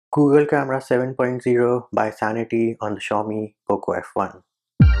Google Camera 7.0 by Sanity on the Xiaomi Poco F1.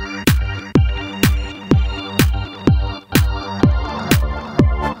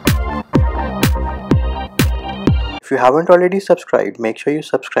 If you haven't already subscribed, make sure you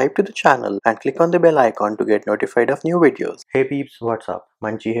subscribe to the channel and click on the bell icon to get notified of new videos. Hey peeps, what's up?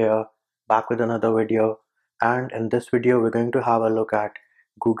 Munchie here, back with another video, and in this video we're going to have a look at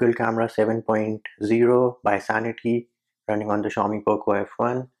Google Camera 7.0 by Sanity running on the Xiaomi Poco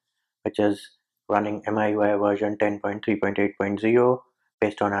F1, which is running MIUI version 10.3.8.0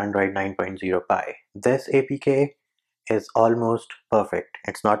 based on Android 9.0 Pie. This APK is almost perfect.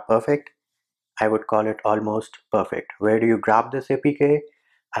 It's not perfect, I would call it almost perfect. Where do you grab this APK?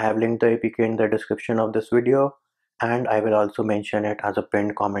 I have linked the APK in the description of this video, and I will also mention it as a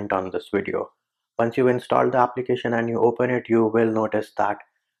pinned comment on this video. Once you install the application and you open it, you will notice that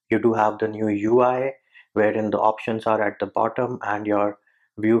you do have the new UI, wherein the options are at the bottom and your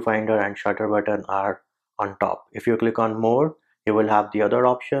viewfinder and shutter button are on top. If you click on more, you will have the other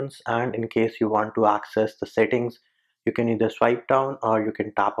options, and in case you want to access the settings, you can either swipe down or you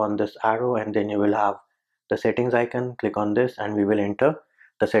can tap on this arrow, and then you will have the settings icon. Click on this and we will enter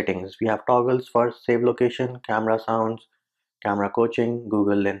the settings. We have toggles for save location, camera sounds, camera coaching,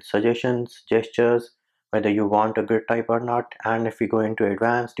 Google Lens suggestions, gestures, whether you want a grid type or not. And if we go into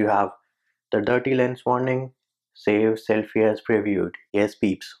advanced, you have the dirty lens warning, save selfie as previewed. Yes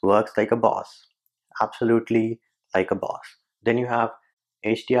peeps, works like a boss, absolutely like a boss. Then you have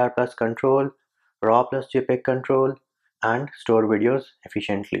HDR plus control, RAW plus JPEG control, and store videos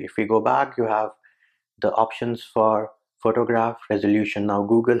efficiently. If we go back, you have the options for photograph resolution. Now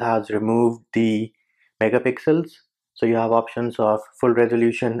Google has removed the megapixels, so you have options of full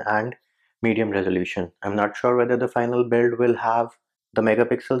resolution and medium resolution. I'm not sure whether the final build will have the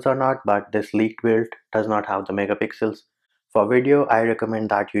megapixels or not, but this leaked build does not have the megapixels. For video, I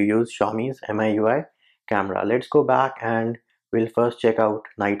recommend that you use Xiaomi's MIUI camera. Let's go back and we'll first check out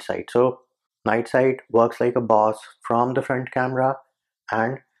night sight. So night sight works like a boss from the front camera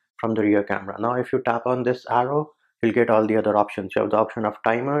and from the rear camera. Now if you tap on this arrow, you'll get all the other options. You have the option of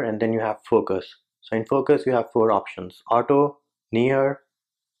timer, and then you have focus. So in focus you have four options: auto, near,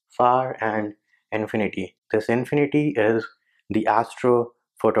 far, and infinity. This infinity is the ASTRO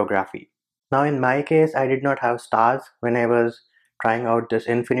photography. Now in my case, I did not have stars when I was trying out this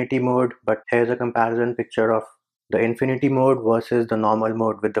infinity mode, but here's a comparison picture of the infinity mode versus the normal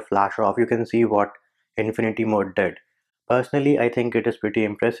mode with the flash off. You can see what infinity mode did. Personally, I think it is pretty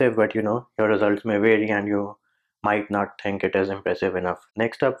impressive, but your results may vary and you might not think it is impressive enough.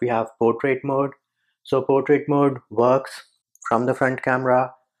 Next up, we have portrait mode. So portrait mode works from the front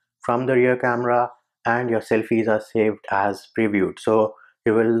camera, from the rear camera, and your selfies are saved as previewed. So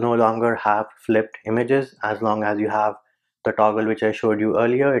you will no longer have flipped images as long as you have the toggle which I showed you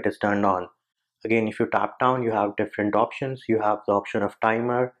earlier, it is turned on. Again, if you tap down, you have different options. You have the option of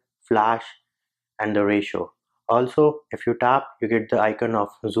timer, flash, and the ratio. Also, if you tap, you get the icon of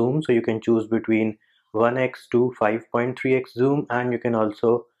zoom, so you can choose between 1x to 5.3x zoom, and you can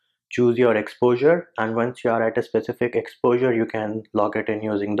also choose your exposure, and once you are at a specific exposure, you can log it in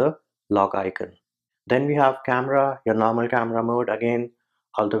using the log icon. Then we have camera, your normal camera mode. Again,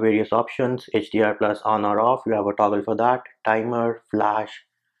 all the various options, HDR plus on or off, you have a toggle for that, timer, flash,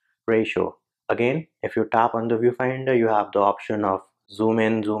 ratio. Again, if you tap on the viewfinder, you have the option of zoom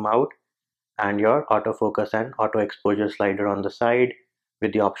in, zoom out, and your autofocus and auto exposure slider on the side,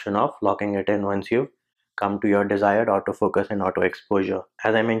 with the option of locking it in once you've come to your desired autofocus and auto exposure.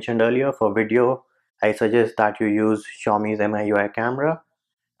 As I mentioned earlier, for video, I suggest that you use Xiaomi's MIUI camera.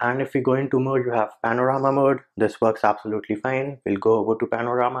 And if we go into mode, you have panorama mode. This works absolutely fine. We'll go over to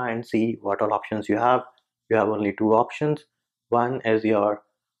panorama and see what all options you have. You have only two options. One is your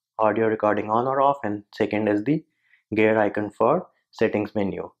audio recording on or off, and second is the gear icon for settings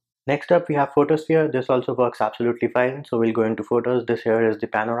menu. Next up, we have photosphere. This also works absolutely fine. So we'll go into photos. This here is the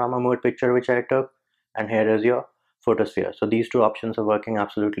panorama mode picture which I took, and here is your photosphere. So these two options are working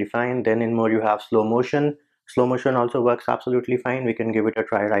absolutely fine. Then in more, you have slow motion. Slow motion also works absolutely fine. We can give it a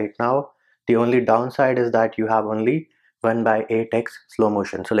try right now. The only downside is that you have only 1/8x slow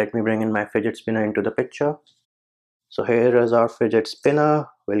motion. So let me bring in my fidget spinner into the picture. So here is our fidget spinner.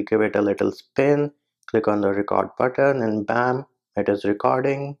 We'll give it a little spin, click on the record button, and bam, it is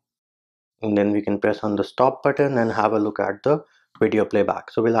recording. And then we can press on the stop button and have a look at the video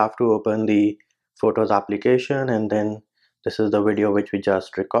playback. So we'll have to open the Photos application, and then this is the video which we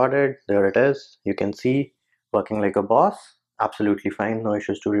just recorded. There it is. You can see working like a boss. Absolutely fine, no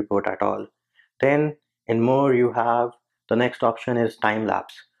issues to report at all. Then in more, you have the next option is time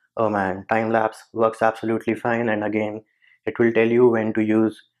lapse. Oh man, time lapse works absolutely fine, and again it will tell you when to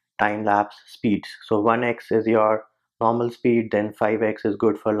use time-lapse speeds. So 1x is your normal speed, then 5x is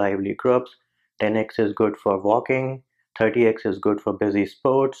good for lively groups, 10x is good for walking, 30x is good for busy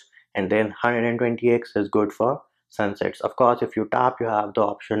sports, and then 120x is good for sunsets. Of course, if you tap, you have the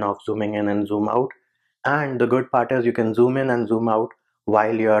option of zooming in and zoom out. And the good part is you can zoom in and zoom out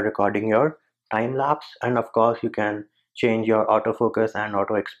while you are recording your time lapse. And of course, you can change your autofocus and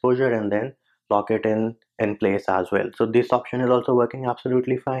auto exposure and then lock it in place as well. So this option is also working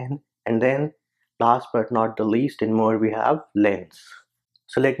absolutely fine. And then last but not the least, in more we have lens.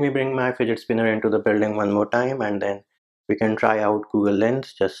 So let me bring my fidget spinner into the building one more time, and then we can try out Google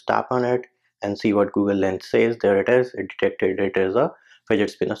Lens. Just tap on it and see what Google Lens says. There it is. It detected it as a fidget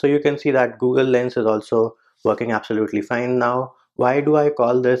spinner. So you can see that Google Lens is also working absolutely fine now. Why do I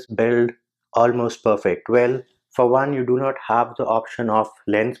call this build almost perfect? Well, for one, you do not have the option of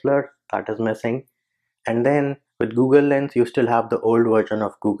lens blur, that is missing. And then with Google Lens, you still have the old version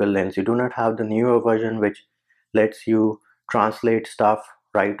of Google Lens. You do not have the newer version which lets you translate stuff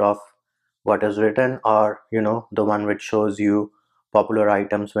right off what is written, or the one which shows you popular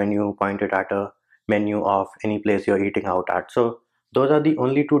items when you point it at a menu of any place you're eating out at. So those are the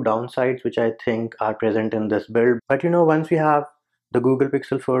only two downsides which I think are present in this build. But once we have the Google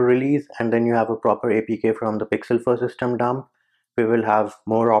Pixel 4 release and then you have a proper APK from the Pixel 4 system dump, we will have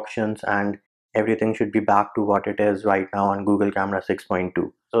more options and everything should be back to what it is right now on Google Camera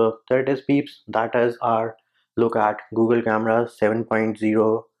 6.2. So there it is, peeps. That is our look at Google Camera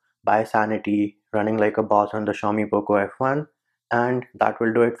 7.0 by Sanity running like a boss on the Xiaomi Poco F1. And that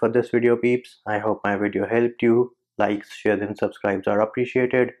will do it for this video, peeps. I hope my video helped you. Likes, shares and subscribes are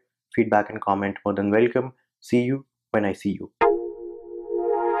appreciated. Feedback and comment more than welcome. See you when I see you.